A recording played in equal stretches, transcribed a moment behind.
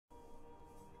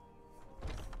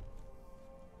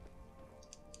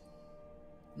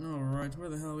Alright, where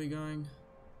the hell are we going?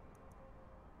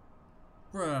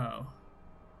 Bro.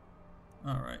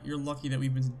 Alright, you're lucky that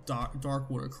we've been to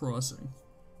Darkwater Crossing.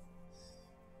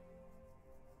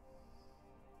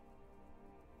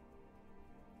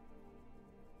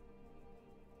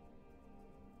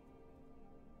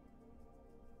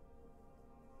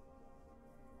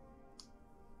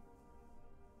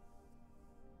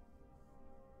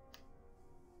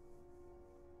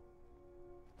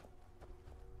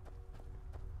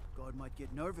 Guard might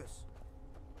get nervous.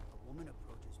 A woman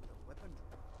approaches with a weapon.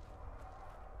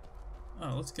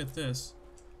 Oh, let's get this.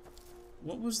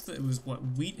 What was the... It was what?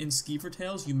 Wheat and skeever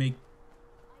tails? You make...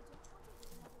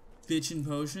 bitchin'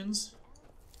 potions?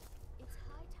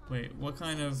 Wait, what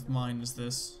kind of mine is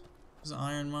this? Is it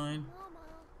iron mine?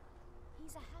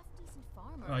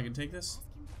 Oh, I can take this?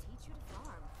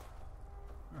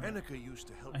 Right. Used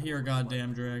to help. I hear a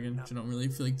goddamn dragon, which I don't really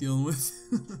feel like dealing with.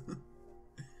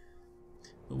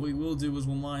 But what we will do is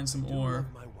we'll mine some ore.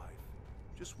 My wife.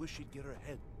 Just wish she'd get her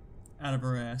head out of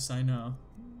her ass, I know.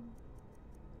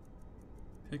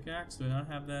 Pickaxe? Do I not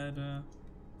have that,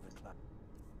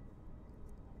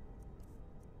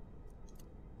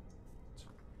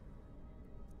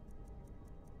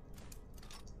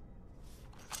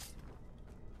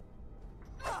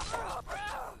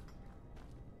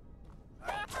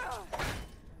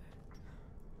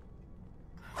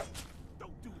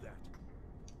 Don't do that.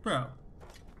 Bro.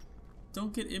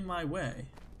 Don't get in my way.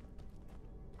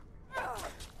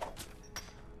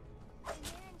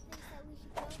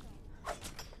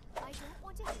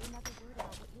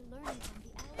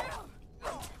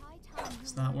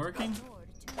 It's not working?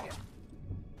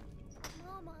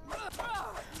 Mama, he's a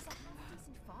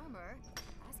half-decent farmer.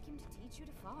 Ask him to teach you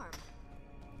to farm.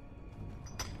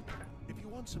 If you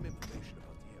want some information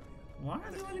about the area. Why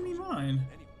are they letting me mine?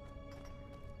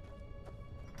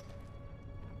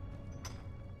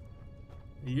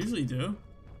 They usually do.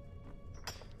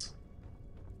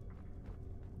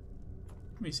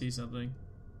 Let me see something.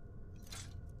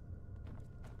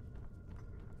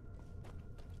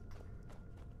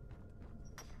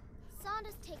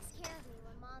 Saunders takes care of me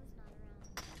when Mom's not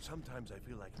around. Sometimes I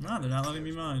feel like... No, they're not letting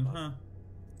me mine, huh?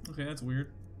 Okay, that's weird.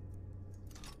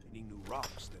 Finding new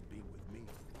rocks than being with me.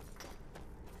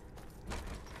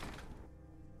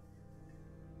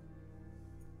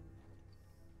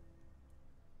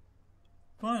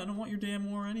 Fine, I don't want your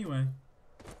damn ore anyway.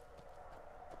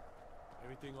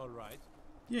 Everything all right?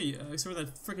 Yeah, I saw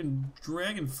that freaking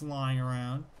dragon flying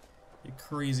around. You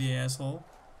crazy asshole.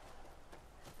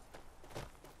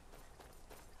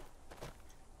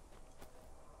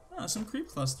 Ah, some creep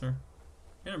cluster.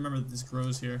 I gotta remember that this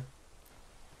grows here.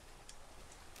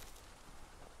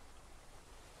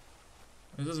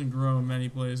 It doesn't grow in many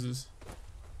places.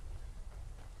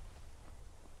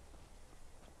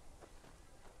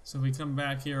 So if we come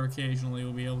back here occasionally,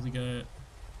 we'll be able to get it.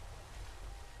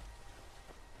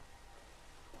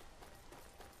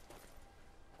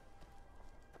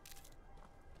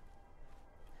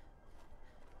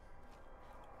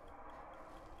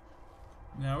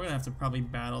 Now we're gonna have to probably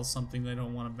battle something they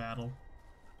don't want to battle.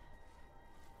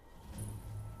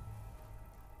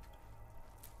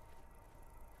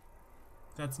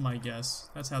 That's my guess.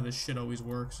 That's how this shit always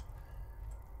works.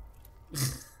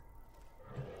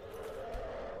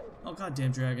 Oh,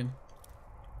 goddamn dragon.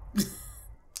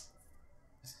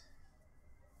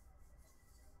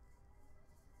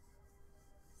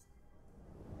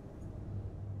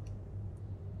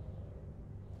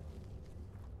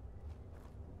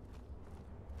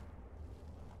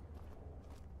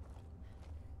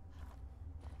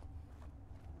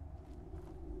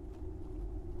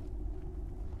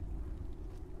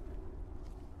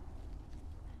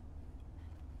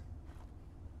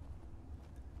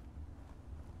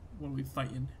 What are we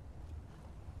fighting?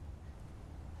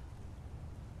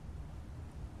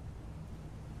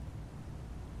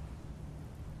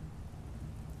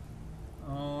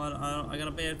 Oh, I got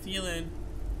a bad feeling.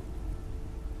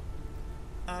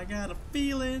 I got a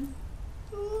feeling.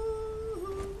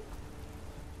 Ooh,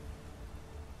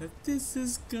 that this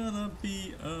is gonna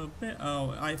be a bit.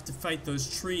 Oh, I have to fight those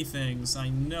tree things. I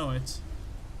know it.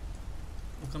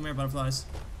 Oh, come here, butterflies.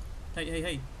 Hey, hey,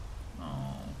 hey.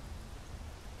 Oh.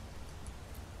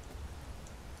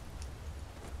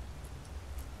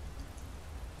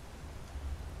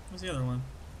 Where's the other one?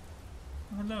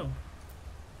 Oh, hello.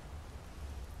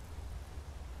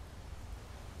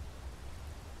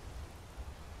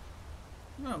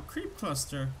 Oh, creep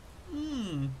cluster.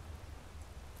 Mmm.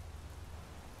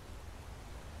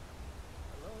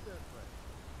 Hello there, friend.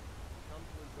 Come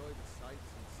to enjoy the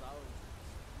sights and sounds of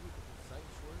this beautiful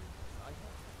sanctuary as I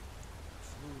have.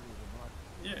 Truly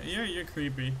remarkable. Yeah, you're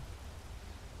creepy.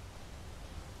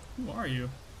 Who are you?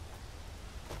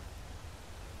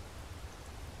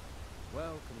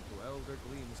 Welcome to Elder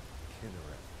Gleam's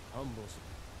Kinneret. Humble.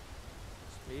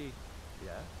 Speak.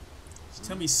 Yeah? Just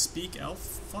tell me speak, elf.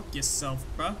 Fuck yourself,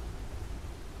 bruh.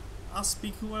 I'll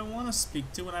speak who I want to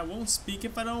speak to, and I won't speak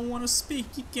if I don't want to speak.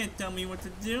 You can't tell me what to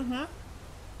do, huh?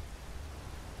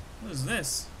 What is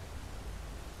this?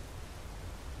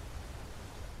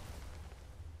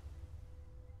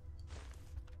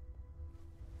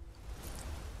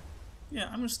 Yeah,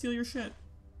 I'm gonna steal your shit.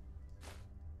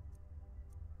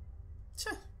 Tch.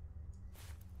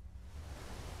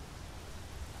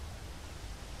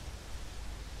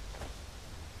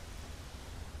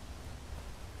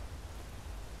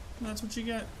 That's what you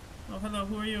get. Oh, hello,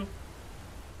 who are you?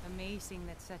 Amazing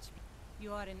that such...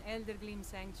 You are in Elder Gleam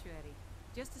Sanctuary.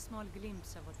 Just a small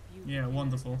glimpse of what beauty... Yeah,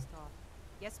 wonderful. has to offer.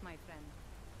 Yes, my friend.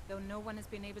 Though no one has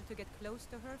been able to get close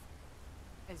to her,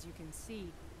 as you can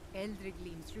see, Elder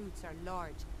Gleam's roots are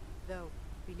large. Though,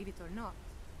 believe it or not,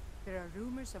 there are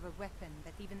rumors of a weapon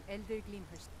that even Elder Gleam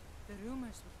herself... The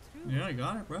rumors were true. Yeah, I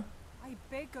got it, bro. I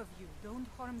beg of you, don't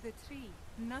harm the tree.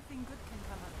 Nothing good can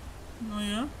come of it. Oh,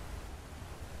 yeah?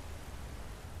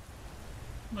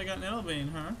 I got an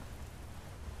Elbane, huh?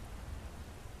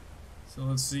 So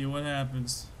let's see what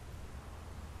happens.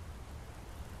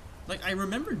 Like, I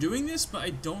remember doing this, but I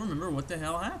don't remember what the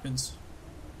hell happens.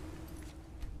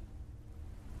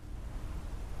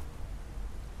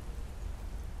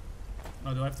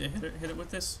 Oh, do I have to hit it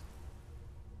with this?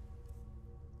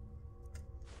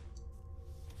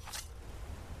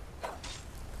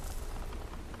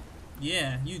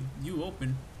 Yeah, you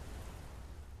open.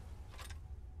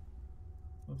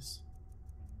 Oops.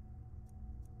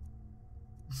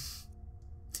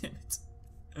 Damn it.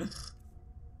 Ugh.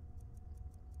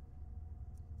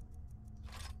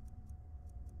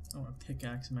 I want a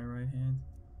pickaxe in my right hand.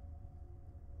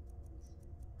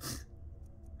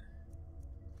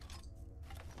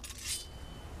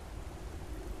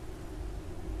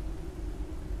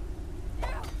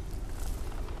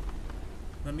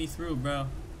 Let me through, bro.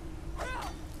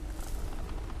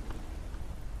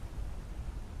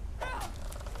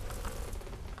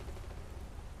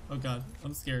 Oh god,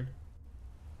 I'm scared.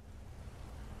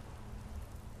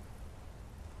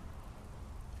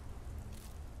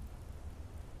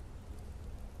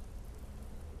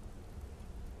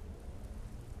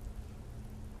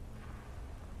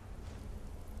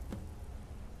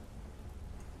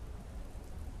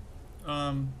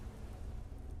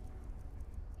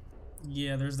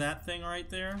 Yeah, there's that thing right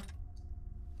there.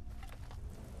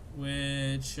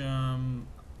 Which,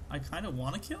 I kind of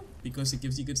want to kill because it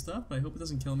gives you good stuff, but I hope it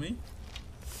doesn't kill me.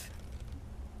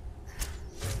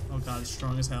 Oh god, it's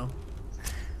strong as hell.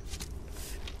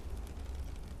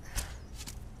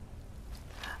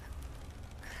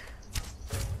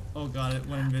 Oh god, it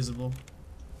went invisible.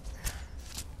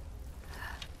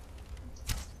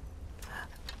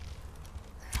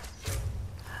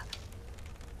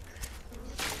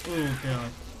 Oh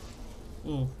god.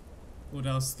 Oh. Oh,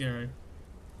 that was scary.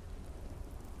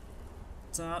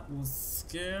 That was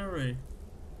scary.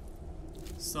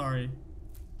 Sorry.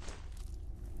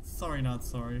 Sorry, not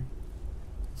sorry.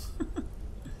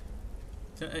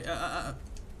 Okay,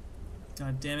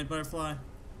 God damn it, butterfly.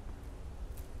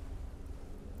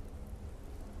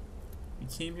 We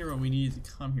came here what we needed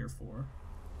to come here for.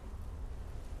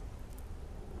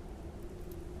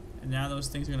 And now those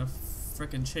things are gonna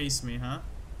frickin' chase me, huh?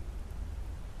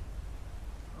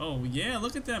 Oh yeah,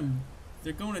 look at them.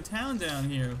 They're going to town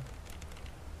down here.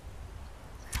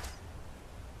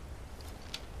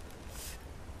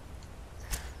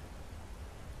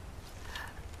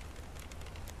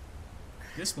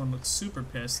 This one looks super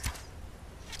pissed.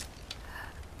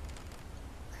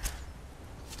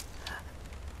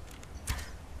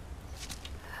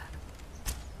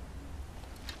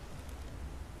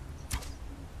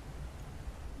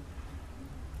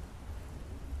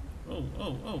 Oh,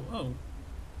 oh, oh, oh.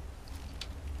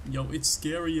 Yo, it's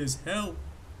scary as hell.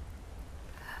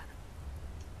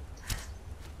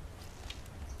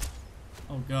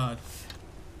 Oh god.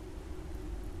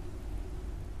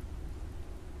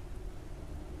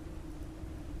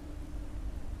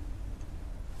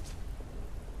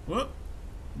 Whoop.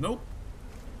 Nope.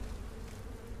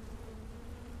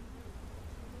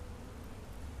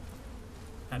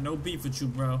 Had no beef with you,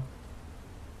 bro.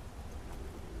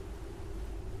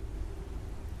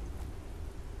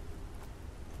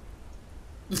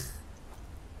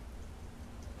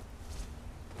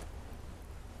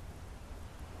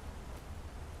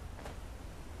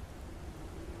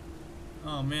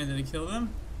 Oh man, did it kill them?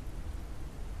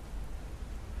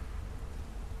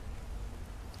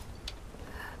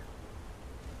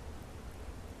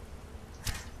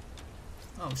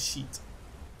 Oh, shit.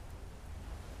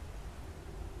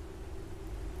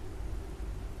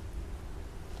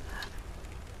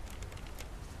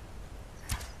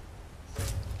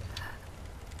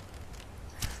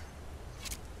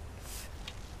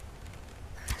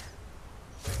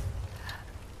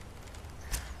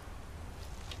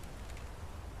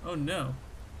 Oh no.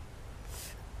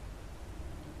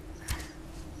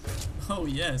 Oh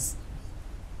yes.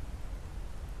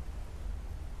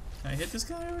 Can I hit this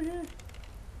guy over here?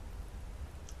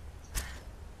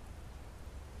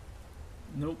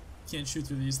 Nope. Can't shoot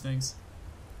through these things.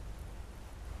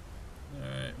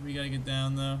 Alright, we gotta get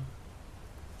down though.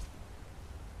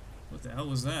 What the hell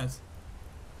was that?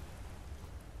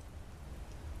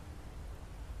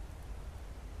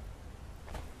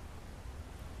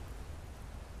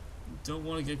 Don't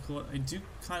want to get caught. I do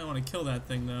kind of want to kill that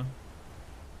thing though.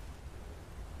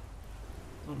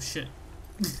 Oh shit.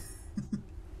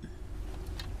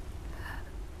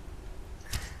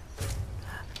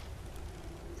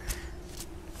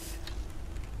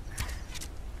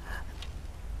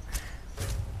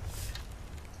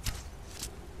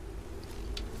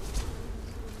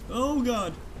 Oh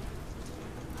god.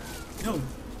 No.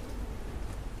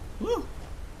 Woo.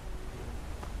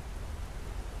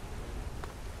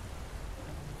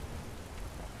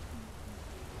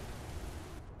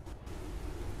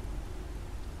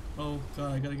 Oh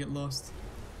god, I gotta get lost.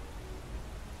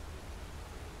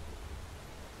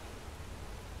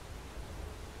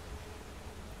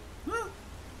 Ah!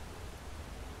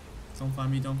 Don't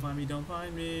find me, don't find me, don't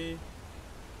find me.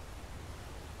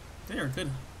 They are good.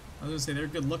 I was gonna say they're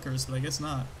good lookers, but I guess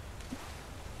not.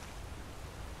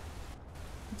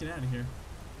 Get out of here.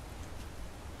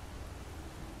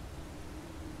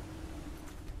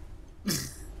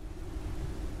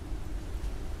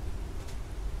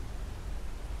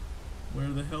 Where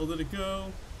the hell did it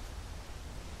go?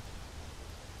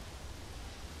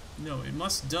 No, it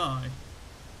must die.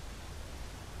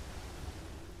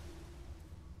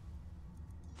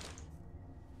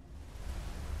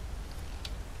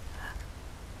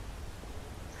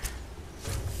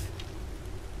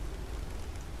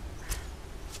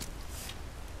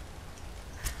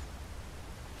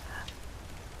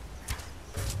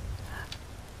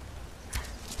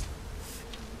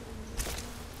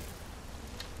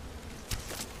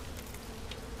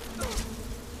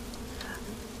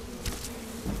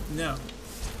 No.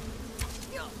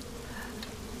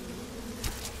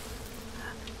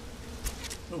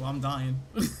 Oh, I'm dying.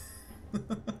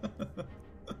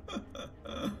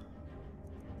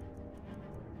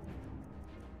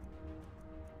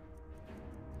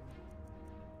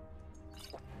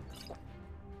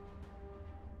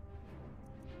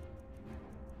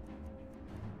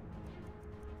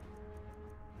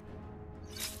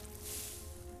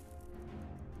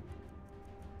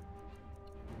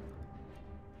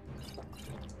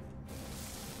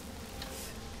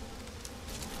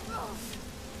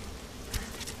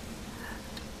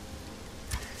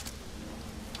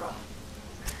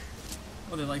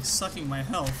 Oh, they're like sucking my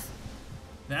health.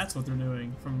 That's what they're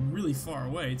doing. From really far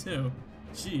away, too.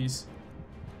 Jeez.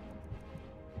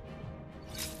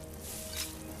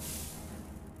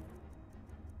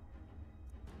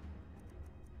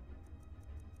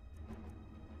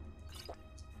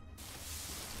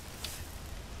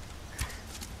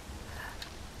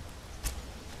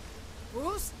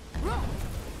 Bruce, run!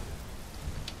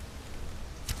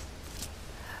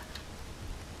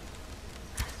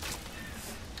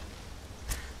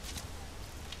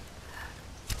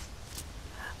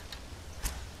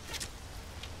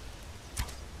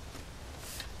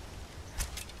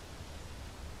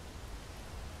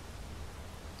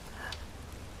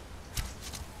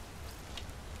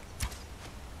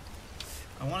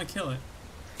 I want to kill it.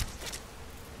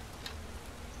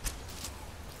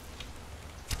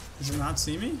 Does it not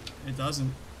see me? It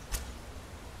doesn't.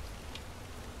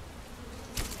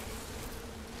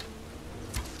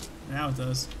 Now it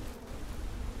does.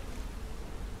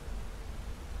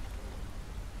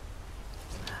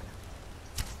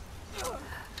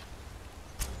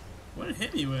 What did it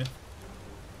hit me with?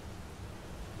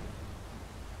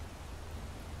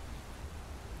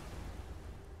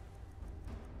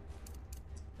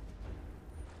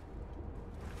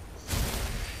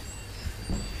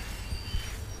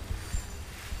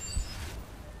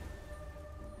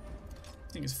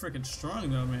 I think it's freaking strong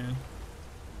though, man.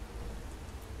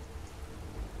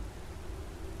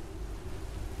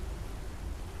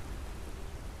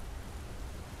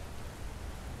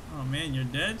 Oh man, you're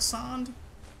dead, Sand?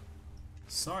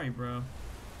 Sorry, bro.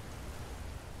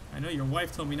 I know your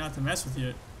wife told me not to mess with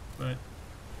you, but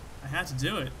I had to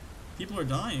do it. People are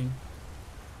dying.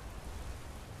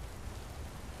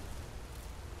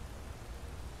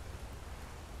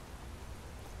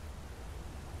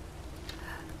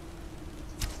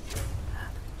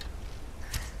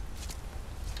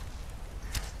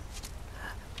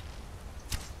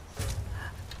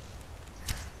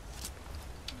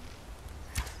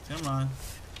 Come on.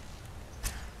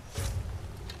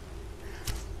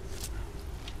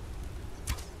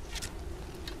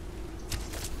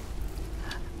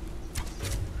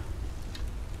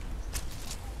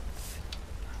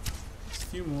 Just a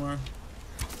few more.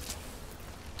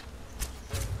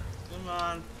 Come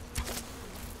on.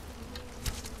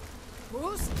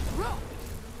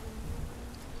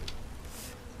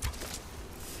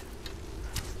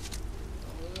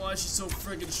 Why is she so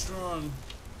friggin' strong?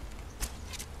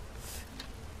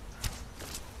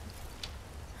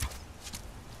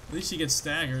 At least she gets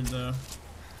staggered though.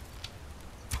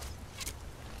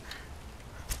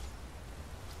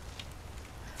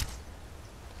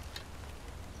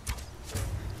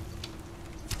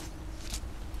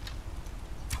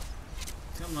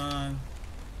 Come on.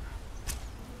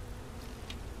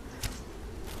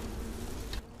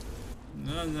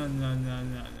 No, no, no, no, no,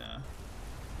 no.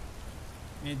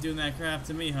 You ain't doing that crap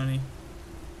to me, honey.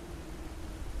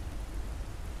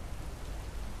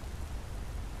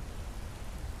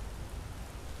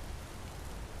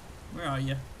 Where are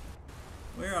you?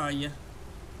 Where are you?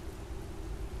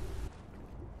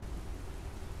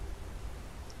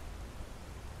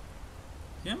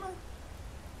 Come on.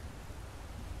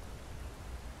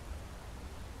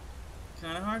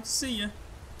 Kinda hard to see you.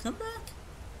 Come back.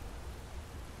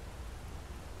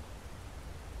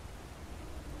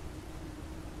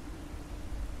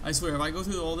 I swear, if I go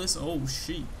through all this, oh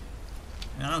shit,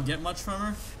 and I don't get much from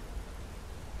her,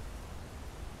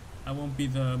 I won't be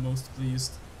the most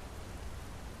pleased.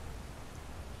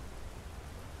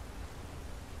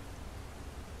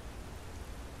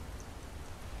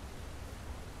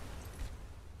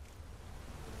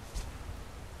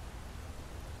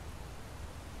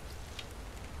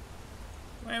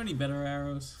 Do I have any better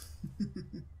arrows?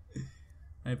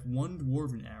 I have one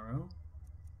dwarven arrow.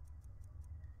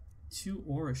 2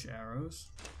 Orish arrows.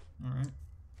 Alright.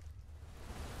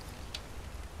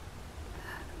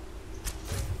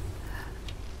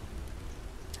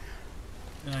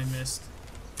 And I missed.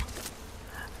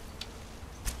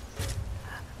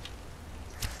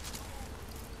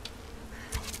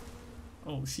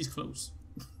 Oh, she's close.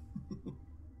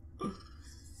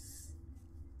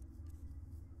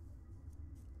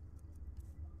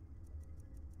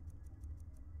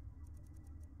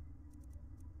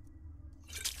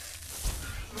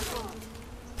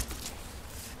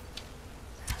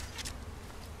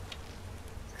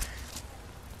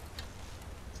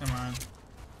 Come on.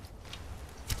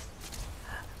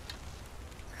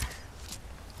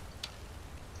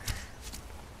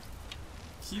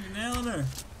 Keep nailing her.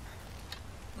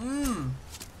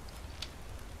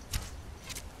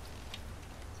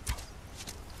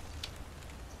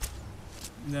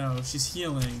 No, she's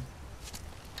healing.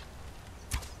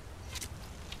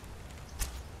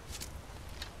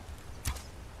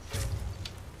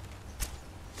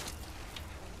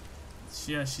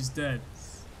 Yeah, she's dead.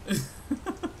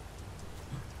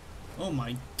 Oh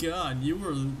my god, you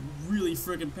were really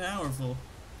freaking powerful.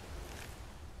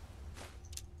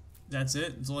 That's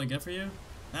it? That's all I get for you?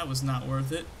 That was not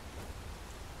worth it.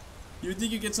 You would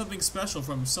think you'd get something special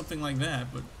from something like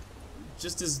that, but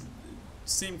just as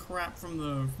same crap from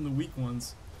the weak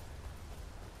ones.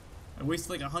 I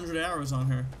wasted like 100 arrows on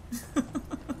her.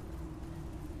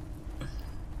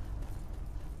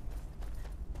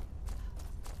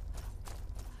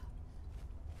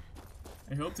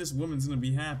 I hope this woman's gonna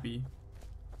be happy.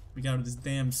 We got this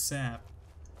damn sap.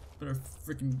 Better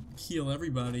freaking heal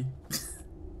everybody.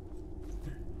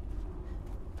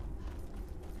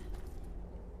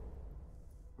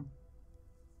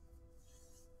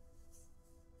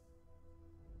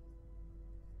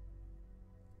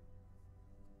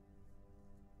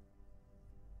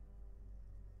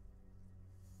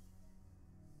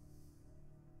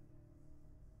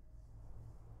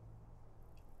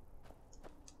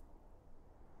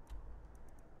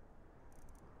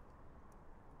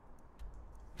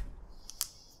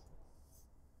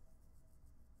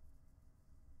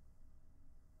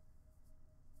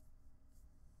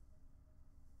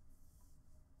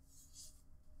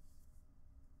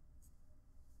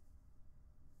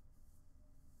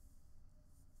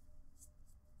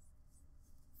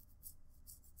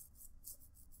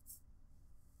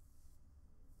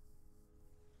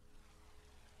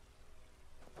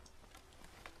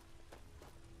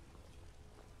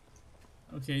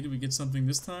 Okay, did we get something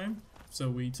this time? So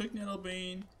we took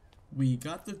Nettlebane, we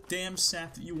got the damn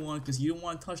sap that you want because you don't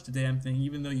want to touch the damn thing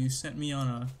even though you sent me on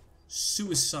a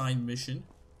suicide mission.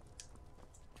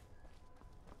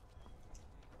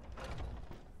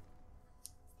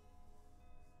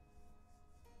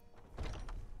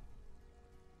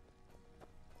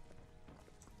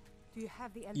 Do Do you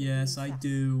have the Elder Yes, Gleam I sack?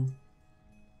 do.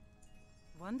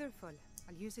 Wonderful.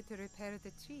 I'll use it to repair the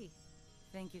tree.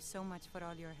 Thank you so much for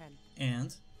all your help.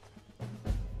 And